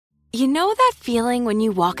You know that feeling when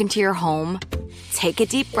you walk into your home, take a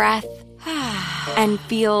deep breath, and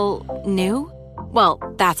feel new? Well,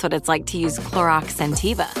 that's what it's like to use Clorox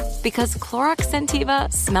Scentiva. Because Clorox Scentiva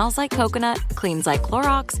smells like coconut, cleans like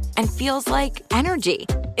Clorox, and feels like energy.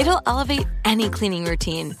 It'll elevate any cleaning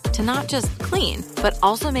routine to not just clean, but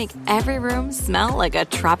also make every room smell like a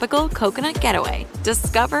tropical coconut getaway.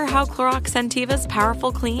 Discover how Clorox Scentiva's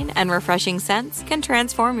powerful clean and refreshing scents can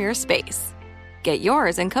transform your space. Get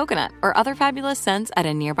yours in coconut or other fabulous scents at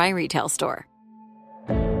a nearby retail store.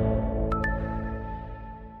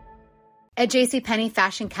 At JCPenney,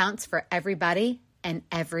 fashion counts for everybody and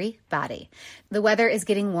every body. The weather is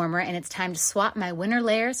getting warmer and it's time to swap my winter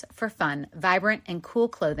layers for fun, vibrant, and cool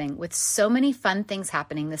clothing. With so many fun things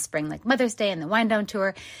happening this spring, like Mother's Day and the Wind Down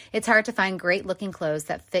Tour, it's hard to find great looking clothes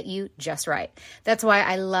that fit you just right. That's why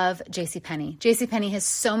I love JCPenney. JCPenney has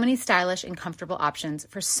so many stylish and comfortable options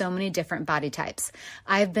for so many different body types.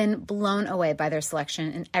 I've been blown away by their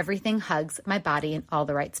selection, and everything hugs my body in all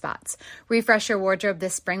the right spots. Refresh your wardrobe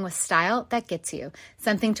this spring with style that gets you.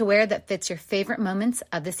 Something to wear that fits your favorite moments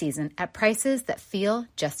of the season at prices that feel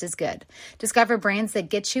just as good. Discover brands that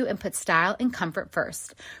get you and put style and comfort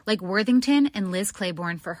first, like Worthington and Liz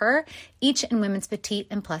Claiborne for her, each in women's petite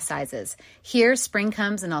and plus sizes. Here, spring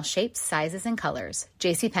comes in all shapes, sizes, and colors.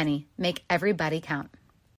 JCPenney, make everybody count.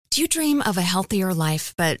 Do you dream of a healthier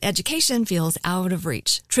life, but education feels out of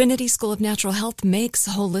reach? Trinity School of Natural Health makes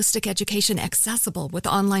holistic education accessible with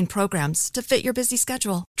online programs to fit your busy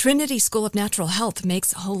schedule. Trinity School of Natural Health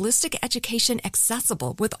makes holistic education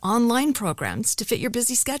accessible with online programs to fit your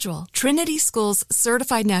busy schedule. Trinity School's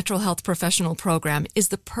Certified Natural Health Professional Program is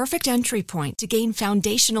the perfect entry point to gain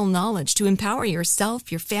foundational knowledge to empower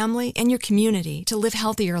yourself, your family, and your community to live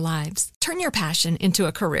healthier lives. Turn your passion into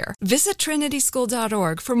a career. Visit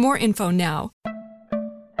trinityschool.org for more info now.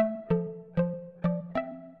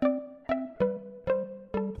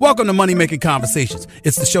 Welcome to Money Making Conversations.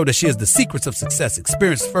 It's the show that shares the secrets of success,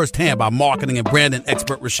 experienced firsthand by marketing and branding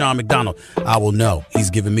expert Rushion McDonald. I will know he's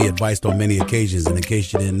given me advice on many occasions, and in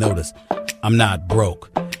case you didn't notice, I'm not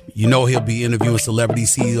broke. You know he'll be interviewing celebrity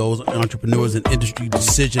CEOs, entrepreneurs, and industry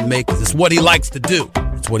decision makers. It's what he likes to do.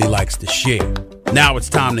 It's what he likes to share. Now it's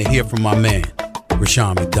time to hear from my man,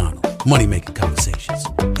 Rushion McDonald. Money Making Conversations.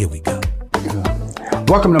 Here we go.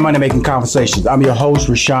 Welcome to Money Making Conversations. I'm your host,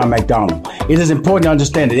 Rushion McDonald. It is important to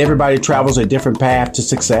understand that everybody travels a different path to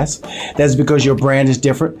success. That's because your brand is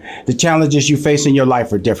different. The challenges you face in your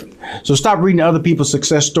life are different. So stop reading other people's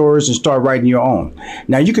success stories and start writing your own.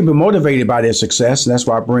 Now, you can be motivated by their success, and that's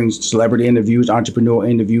why I bring celebrity interviews, entrepreneur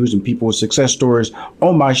interviews, and people with success stories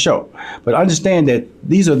on my show. But understand that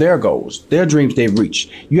these are their goals, their dreams they've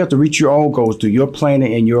reached. You have to reach your own goals through your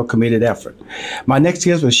planning and your committed effort. My next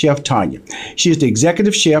guest was Chef Tanya. She is the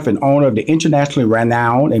executive chef and owner of the internationally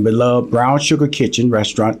renowned and beloved Brown Sugar Kitchen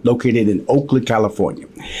restaurant located in Oakland, California.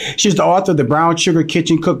 She's the author of the Brown Sugar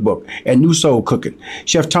Kitchen Cookbook and New Soul Cooking.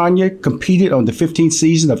 Chef Tanya competed on the 15th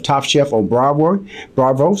season of Top Chef on Bravo,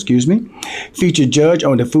 featured judge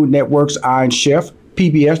on the Food Network's Iron Chef,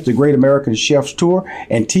 PBS, The Great American Chef's Tour,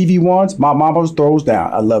 and TV One's My Mama Throws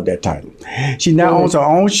Down. I love that title. She now owns her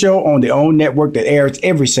own show on the OWN network that airs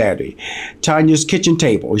every Saturday, Tanya's Kitchen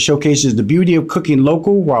Table. It showcases the beauty of cooking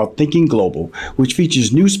local while thinking global, which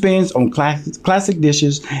features new spins on classic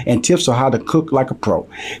dishes and tips on how to cook like a pro.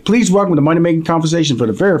 Please welcome to Money Making Conversation for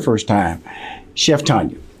the very first time, Chef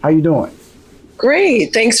Tanya. How you doing?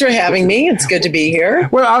 Great. Thanks for having me. It's good to be here.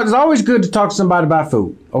 Well, it's always good to talk to somebody about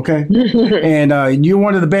food, okay? And you're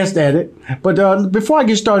one of the best at it. But before I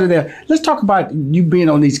get started there, let's talk about you being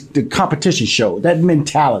on the competition show, that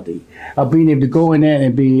mentality of being able to go in there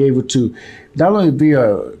and being able to not only be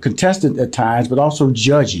a contestant at times, but also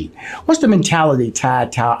judging. What's the mentality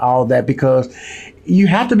tied to all that? Because you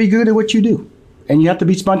have to be good at what you do, and you have to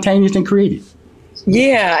be spontaneous and creative.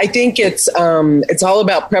 Yeah, I think it's all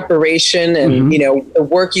about preparation and, the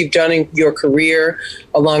work you've done in your career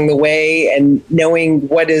along the way and knowing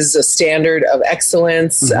what is a standard of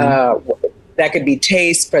excellence. That could be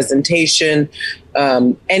taste, presentation,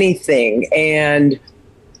 anything. And,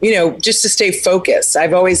 just to stay focused.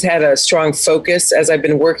 I've always had a strong focus as I've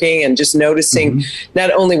been working and just noticing not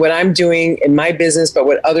only what I'm doing in my business, but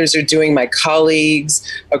what others are doing, my colleagues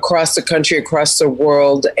across the country, across the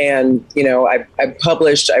world. And, I've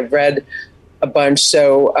published, I've read a bunch.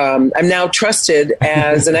 So I'm now trusted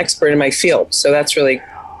as an expert in my field. So that's really,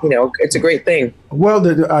 it's a great thing. Well,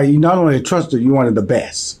 you not only trusted, you wanted the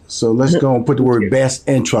best. So let's go and put the word best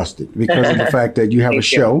and trusted because of the fact that you have a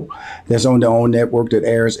show that's on the OWN network that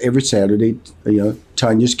airs every Saturday,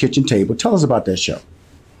 Tanya's Kitchen Table. Tell us about that show.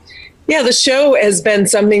 Yeah, the show has been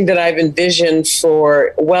something that I've envisioned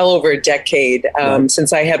for well over a decade,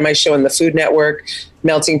 since I had my show on the Food Network,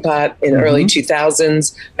 Melting Pot, in the early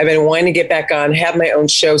 2000s. I've been wanting to get back on, have my own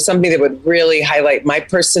show, something that would really highlight my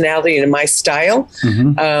personality and my style,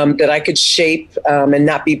 that I could shape and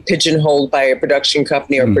not be pigeonholed by a production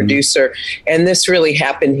company or producer. And this really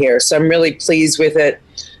happened here. So I'm really pleased with it.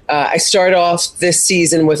 I start off this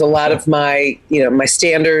season with a lot of my, my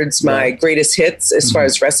standards, my greatest hits as far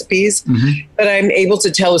as recipes, but I'm able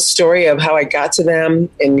to tell a story of how I got to them,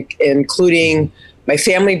 including my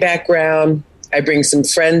family background. I bring some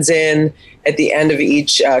friends in at the end of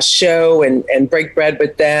each show and break bread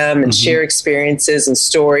with them and share experiences and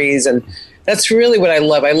stories. And that's really what I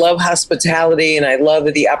love. I love hospitality, and I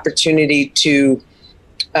love the opportunity to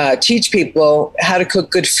teach people how to cook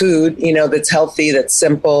good food, that's healthy, that's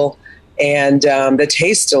simple, and that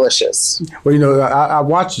tastes delicious. Well, I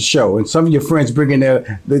watched the show, and some of your friends bring in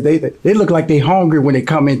they look like they're hungry when they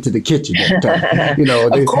come into the kitchen.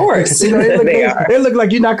 Of course, they look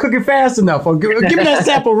like you're not cooking fast enough. Or give me that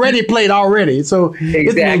sample ready plate already. So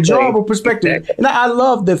it's an enjoyable perspective. Exactly. And I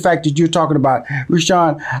love the fact that you're talking about,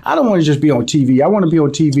 Rushion, I don't want to just be on TV. I want to be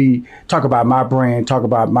on TV, talk about my brand, talk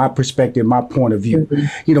about my perspective, my point of view.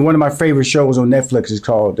 One of my favorite shows on Netflix is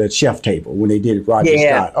called The Chef Table, when they did Roger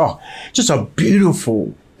Scott. Oh, just a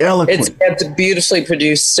beautiful, eloquent. It's a beautifully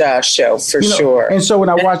produced show for sure. And so when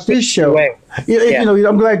I watch this show,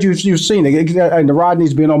 I'm glad you've seen it. And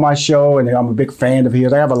Rodney's been on my show, and I'm a big fan of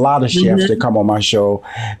his. I have a lot of chefs that come on my show,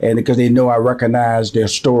 and because they know I recognize their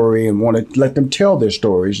story and want to let them tell their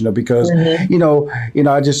stories. Because I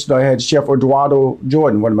had Chef Eduardo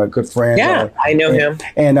Jordan, one of my good friends. Yeah, I know him.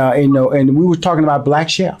 And we were talking about black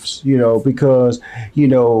chefs. Because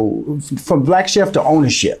from black chef to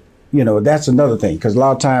ownership. That's another thing, because a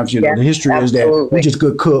lot of times, the history is that we're just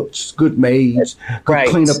good cooks, good maids, good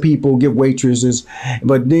cleanup people, good waitresses,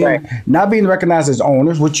 but then not being recognized as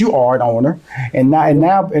owners, which you are an owner, and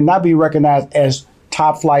not being recognized as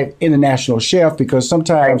top flight international chef, because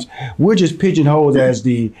sometimes we're just pigeonholed as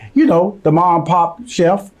the mom and pop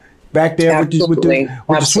chef. Back there with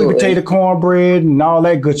the sweet potato cornbread and all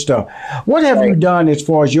that good stuff. What have you done as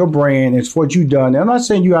far as your brand, as what you've done? I'm not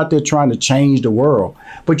saying you're out there trying to change the world,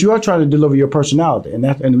 but you are trying to deliver your personality, and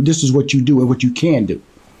this is what you do and what you can do.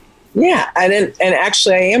 Yeah, and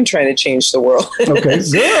actually, I am trying to change the world. Okay,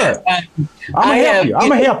 good. I'm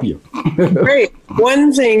gonna help you. Great.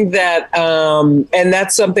 One thing that, and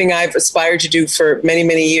that's something I've aspired to do for many,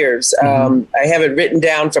 many years. I have it written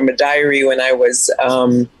down from a diary when I was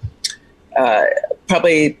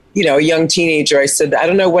probably, a young teenager. I said, I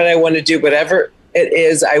don't know what I want to do, whatever it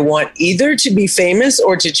is, I want either to be famous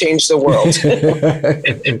or to change the world.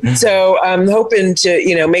 So I'm hoping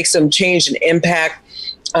to, make some change and impact.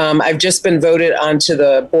 I've just been voted onto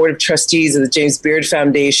the board of trustees of the James Beard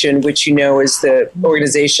Foundation, which is the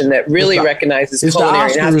organization that really recognizes culinary.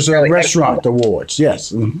 It's the Oscars Restaurant Awards,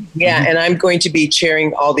 yes. Yeah, and I'm going to be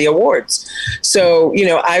chairing all the awards. So,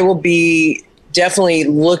 I will be definitely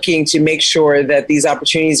looking to make sure that these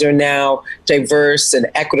opportunities are now diverse and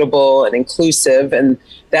equitable and inclusive, and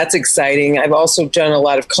that's exciting. I've also done a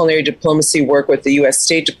lot of culinary diplomacy work with the U.S.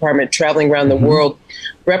 State Department, traveling around the world,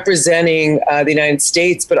 representing the United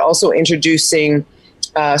States, but also introducing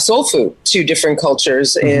soul food to different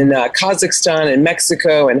cultures in Kazakhstan and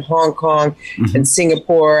Mexico and Hong Kong and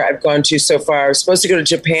Singapore. I've gone to so far. I was supposed to go to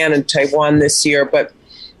Japan and Taiwan this year, but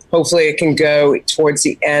hopefully it can go towards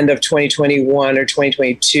the end of 2021 or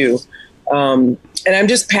 2022. And I'm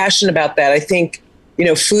just passionate about that. I think,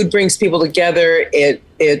 food brings people together.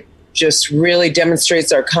 It just really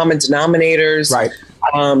demonstrates our common denominators. Right.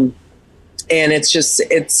 And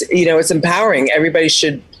it's empowering. Everybody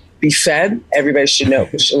should be fed. Everybody should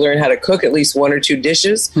learn how to cook at least one or two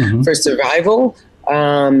dishes for survival.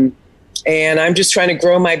 And I'm just trying to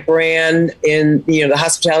grow my brand in, the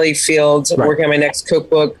hospitality field, working on my next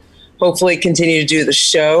cookbook, hopefully continue to do the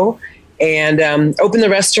show, and open the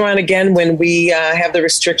restaurant again when we have the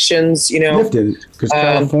restrictions, lifted, because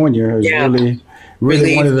California has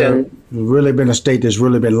really been a state that's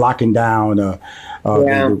really been locking down the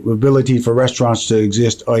ability for restaurants to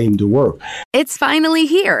exist or even to work. It's finally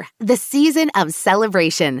here, the season of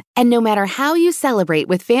celebration. And no matter how you celebrate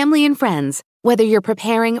with family and friends, whether you're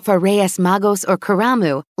preparing for Reyes Magos or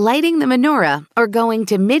Karamu, lighting the menorah, or going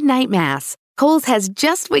to midnight mass, Kohl's has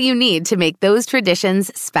just what you need to make those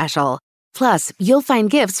traditions special. Plus, you'll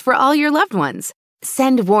find gifts for all your loved ones.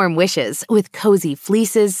 Send warm wishes with cozy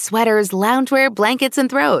fleeces, sweaters, loungewear, blankets, and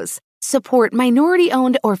throws. Support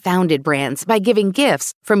minority-owned or founded brands by giving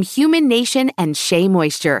gifts from Human Nation and Shea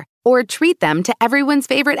Moisture. Or treat them to everyone's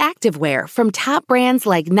favorite activewear from top brands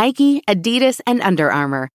like Nike, Adidas, and Under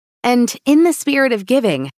Armour. And in the spirit of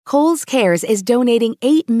giving, Kohl's Cares is donating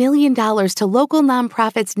 $8 million to local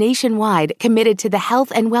nonprofits nationwide committed to the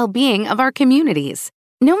health and well-being of our communities.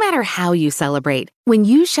 No matter how you celebrate, when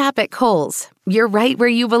you shop at Kohl's, you're right where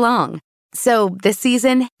you belong. So this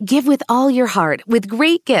season, give with all your heart with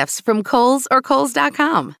great gifts from Kohl's or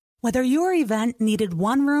Kohls.com. Whether your event needed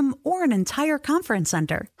one room or an entire conference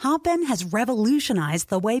center, Hopin has revolutionized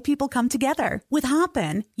the way people come together. With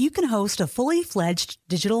Hopin, you can host a fully fledged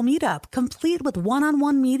digital meetup, complete with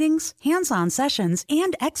one-on-one meetings, hands-on sessions,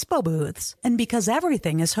 and expo booths. And because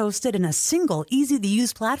everything is hosted in a single,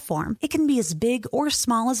 easy-to-use platform, it can be as big or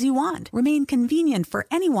small as you want, remain convenient for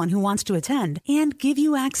anyone who wants to attend, and give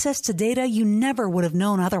you access to data you never would have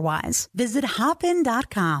known otherwise. Visit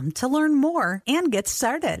hopin.com to learn more and get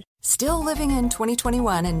started. Still living in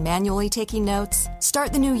 2021 and manually taking notes?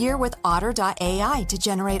 Start the new year with Otter.ai to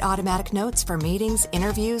generate automatic notes for meetings,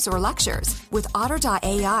 interviews, or lectures. With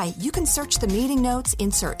Otter.ai, you can search the meeting notes,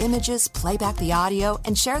 insert images, play back the audio,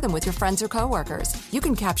 and share them with your friends or coworkers. You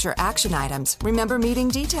can capture action items, remember meeting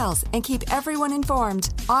details, and keep everyone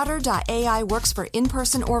informed. Otter.ai works for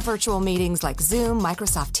in-person or virtual meetings like Zoom,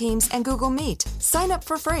 Microsoft Teams, and Google Meet. Sign up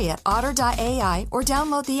for free at Otter.ai or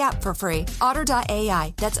download the app for free.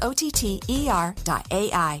 Otter.ai, that's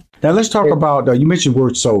OTTER.ai. Now let's talk about, you mentioned the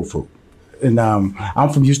word soul food. And I'm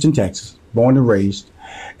from Houston, Texas, born and raised.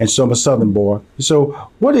 And so I'm a Southern boy. So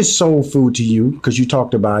what is soul food to you? Because you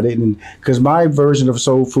talked about it. And because my version of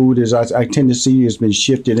soul food is I tend to see it's been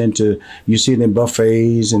shifted into, you see it in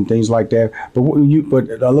buffets and things like that. But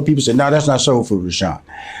a lot of people say, no, that's not soul food, Rushion.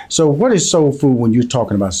 So what is soul food when you're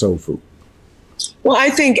talking about soul food? Well, I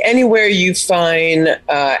think anywhere you find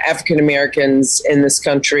African Americans in this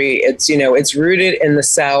country, it's rooted in the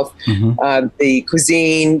South. Mm-hmm. The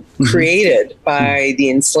cuisine created by the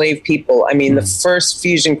enslaved people. I mean, the first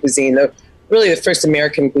fusion cuisine, really the first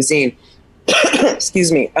American cuisine.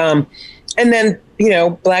 Excuse me. And then,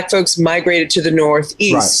 Black folks migrated to the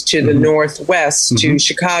Northeast, to the Northwest, to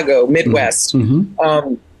Chicago, Midwest.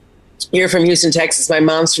 You're from Houston, Texas. My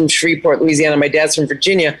mom's from Shreveport, Louisiana. My dad's from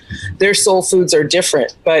Virginia. Their soul foods are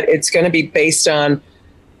different, but it's going to be based on,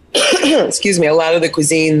 excuse me, a lot of the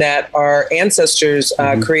cuisine that our ancestors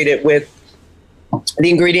created with the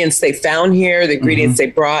ingredients they found here, the ingredients they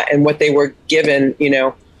brought, and what they were given,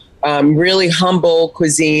 really humble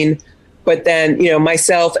cuisine. But then,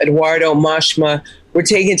 myself, Eduardo, Mashma, we're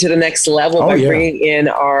taking it to the next level by bringing in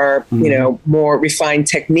our, more refined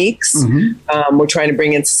techniques. We're trying to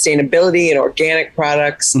bring in sustainability and organic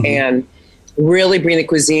products and really bring the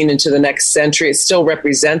cuisine into the next century. It still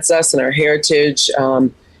represents us and our heritage,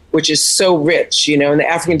 which is so rich, in the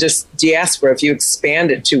African diaspora. If you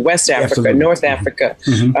expand it to West Africa, North Africa,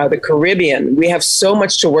 the Caribbean, we have so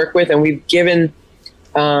much to work with, and we've given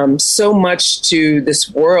so much to this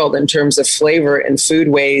world in terms of flavor and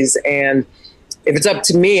foodways. And if it's up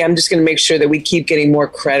to me, I'm just going to make sure that we keep getting more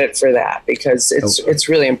credit for that, because it's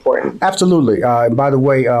really important. Absolutely. By the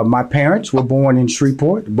way, my parents were born in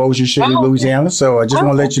Shreveport, Bossier City, Louisiana. So I just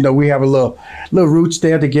want to let you know we have a little roots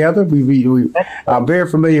there together. I'm very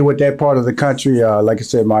familiar with that part of the country. Like I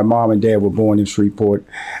said, my mom and dad were born in Shreveport,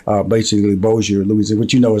 basically Bossier, Louisiana,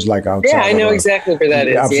 which is like outside. Yeah, I know exactly where that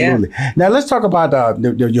is. Absolutely. Yeah. Now let's talk about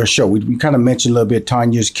your show. We kind of mentioned a little bit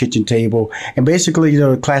Tanya's Kitchen Table, and basically,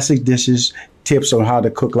 classic dishes, tips on how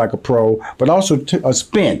to cook like a pro, but also a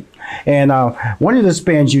spin. And one of the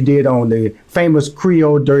spins you did on the famous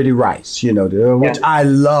Creole dirty rice, which I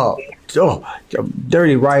love. Oh,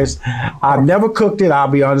 dirty rice. I've never cooked it, I'll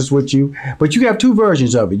be honest with you. But you have two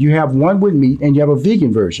versions of it. You have one with meat and you have a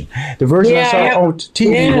vegan version. The version I saw on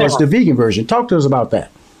TV was the vegan version. Talk to us about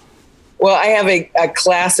that. Well, I have a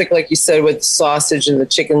classic, like you said, with sausage and the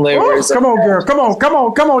chicken livers. Oh, come on, girl. Come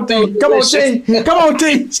on, T. Come on,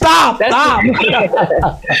 T. Stop.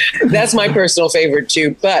 That's my personal favorite,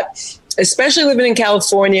 too. But especially living in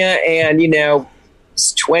California and,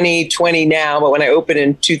 it's 2020 now, but when I opened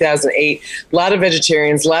in 2008, a lot of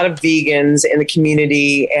vegetarians, a lot of vegans in the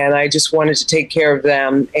community, and I just wanted to take care of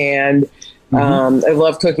them. And I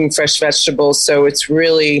love cooking fresh vegetables, so it's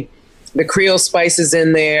really... the Creole spices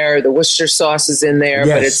in there, the Worcester sauce is in there,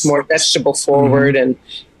 but it's more vegetable forward, and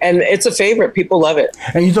And it's a favorite. People love it.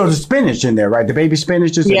 And you throw the spinach in there, right? The baby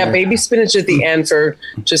spinach is in there. Baby spinach at the end for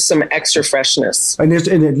just some extra freshness. And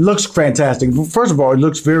it looks fantastic. First of all, it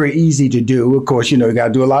looks very easy to do. Of course, you got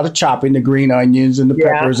to do a lot of chopping, the green onions and the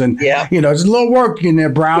peppers. And, there's a little work in there,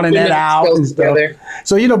 browning that out and stuff.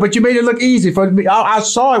 So, but you made it look easy for me. I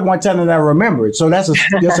saw it one time and I remember it. So that's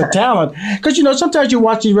a talent. Because, sometimes you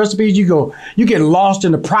watch these recipes, you get lost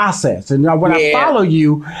in the process. And when I follow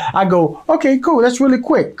you, I go, okay, cool. That's really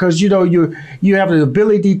quick. Because, you have the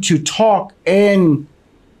ability to talk and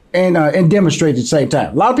demonstrate at the same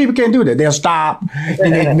time. A lot of people can't do that. They'll stop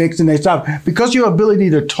and they mix and they stop. Because your ability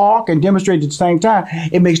to talk and demonstrate at the same time,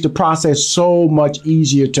 it makes the process so much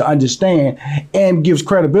easier to understand and gives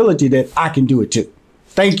credibility that I can do it too.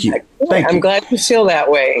 Thank you. I'm glad you feel that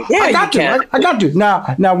way. Yeah, I got to.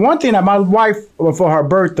 Now, one thing, my wife, for her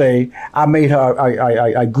birthday, I made her,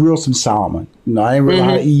 I grilled some salmon. I didn't realize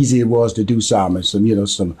how easy it was to do salmon. Some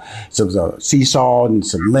sea salt and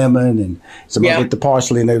some lemon and some of the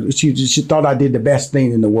parsley. And she thought I did the best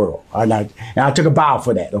thing in the world. And I took a bow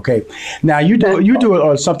for that. Okay. Now you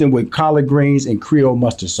do something with collard greens and Creole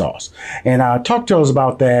mustard sauce. And talk to us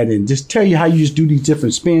about that and just tell you how you just do these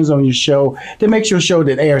different spins on your show that makes your show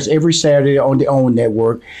that airs every Saturday on the OWN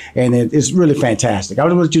network. And it's really fantastic. I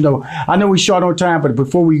want to let you know, I know we're short on time, but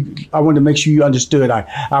I wanted to make sure you understood.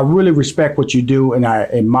 I really respect what you do and I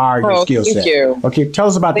admire your skill set. Thank you. Okay, tell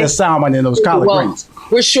us about that salmon and those collard greens.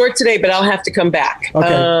 We're short today, but I'll have to come back.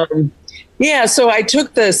 Okay. So I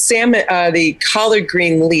took the salmon, the collard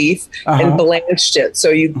green leaf and blanched it. So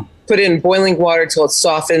you put it in boiling water till it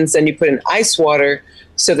softens, then you put in ice water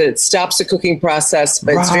so that it stops the cooking process,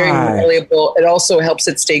 but it's very malleable. It also helps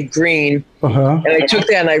it stay green. And I took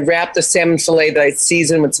that and I wrapped the salmon fillet that I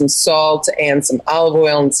seasoned with some salt and some olive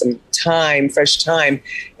oil and some thyme, fresh thyme,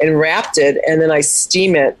 and wrapped it. And then I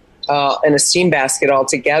steam it in a steam basket all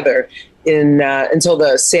together until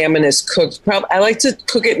the salmon is cooked. I like to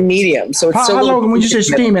cook it medium. So it's how long, when you say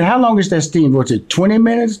steaming, how long is that steam? Was it 20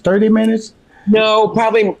 minutes, 30 minutes? No,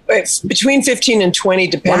 probably it's between 15 and 20,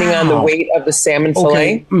 depending on the weight of the salmon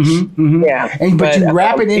fillet. Yeah, but you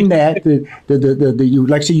wrap it in that. You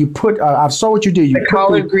like so you put. I saw what you did. You put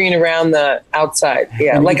collard green around the outside.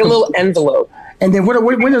 Yeah, like a little envelope. And then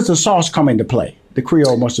when does the sauce come into play? The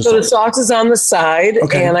Creole mustard sauce. So the sauce is on the side,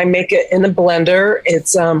 and I make it in a blender.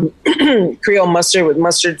 It's Creole mustard with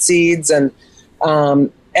mustard seeds and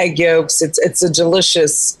egg yolks. It's a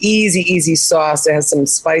delicious, easy sauce. It has some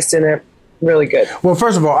spice in it. Really good. Well,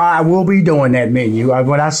 first of all, I will be doing that menu.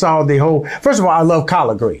 When I saw first of all, I love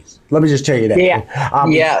collard greens. Let me just tell you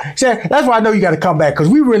that. So that's why I know you got to come back because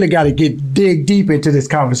we really got to dig deep into this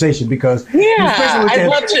conversation because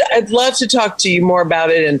I'd love to talk to you more about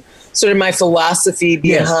it and sort of my philosophy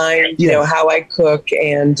behind how I cook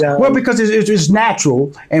and because it's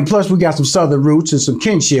natural and plus we got some southern roots and some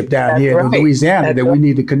kinship down here in Louisiana that we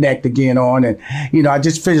need to connect again on. And I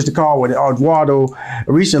just finished the call with Eduardo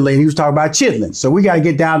recently and he was talking about chitlins, so we got to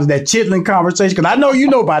get down to that chitlin conversation because I know you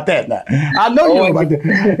know about that now. I know you know about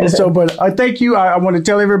that. And so, but thank you. I want to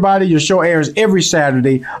tell everybody your show airs every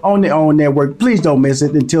Saturday on the OWN network. Please don't miss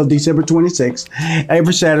it until December 26th.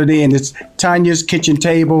 Every Saturday, and it's Tanya's Kitchen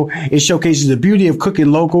Table. It showcases the beauty of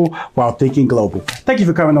cooking local while thinking global. Thank you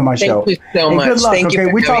for coming on my show. Thank you so much. Good luck. Thank you.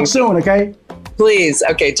 We talk soon. Okay. Please.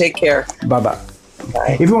 Okay. Take care. Bye.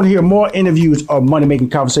 If you want to hear more interviews or Money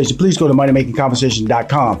Making Conversation, please go to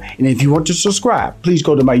moneymakingconversation.com. And if you want to subscribe, please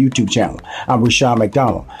go to my YouTube channel. I'm Rushion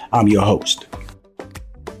McDonald. I'm your host.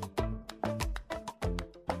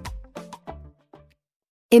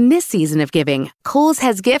 In this season of giving, Kohl's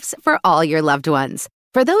has gifts for all your loved ones.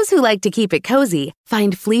 For those who like to keep it cozy,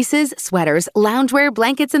 find fleeces, sweaters, loungewear,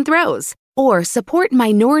 blankets, and throws. Or support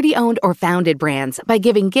minority-owned or founded brands by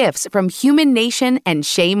giving gifts from Human Nation and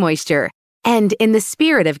Shea Moisture. And in the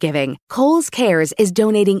spirit of giving, Kohl's Cares is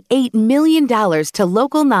donating $8 million to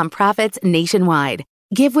local nonprofits nationwide.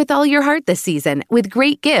 Give with all your heart this season with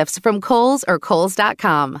great gifts from Kohl's or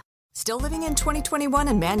Kohls.com. Still living in 2021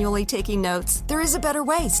 and manually taking notes? There is a better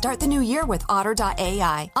way. Start the new year with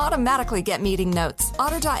Otter.ai. Automatically get meeting notes.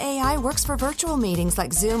 Otter.ai works for virtual meetings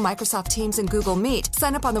like Zoom, Microsoft Teams, and Google Meet.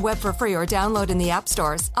 Sign up on the web for free or download in the app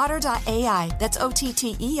stores. Otter.ai. That's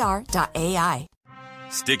OTTER.ai.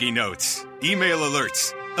 Sticky notes, email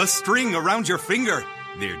alerts, a string around your finger.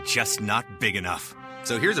 They're just not big enough.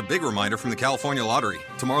 So here's a big reminder from the California Lottery.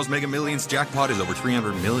 Tomorrow's Mega Millions jackpot is over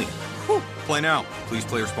 $300 million. Whew. Play now. Please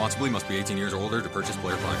play responsibly. Must be 18 years or older to purchase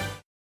player client.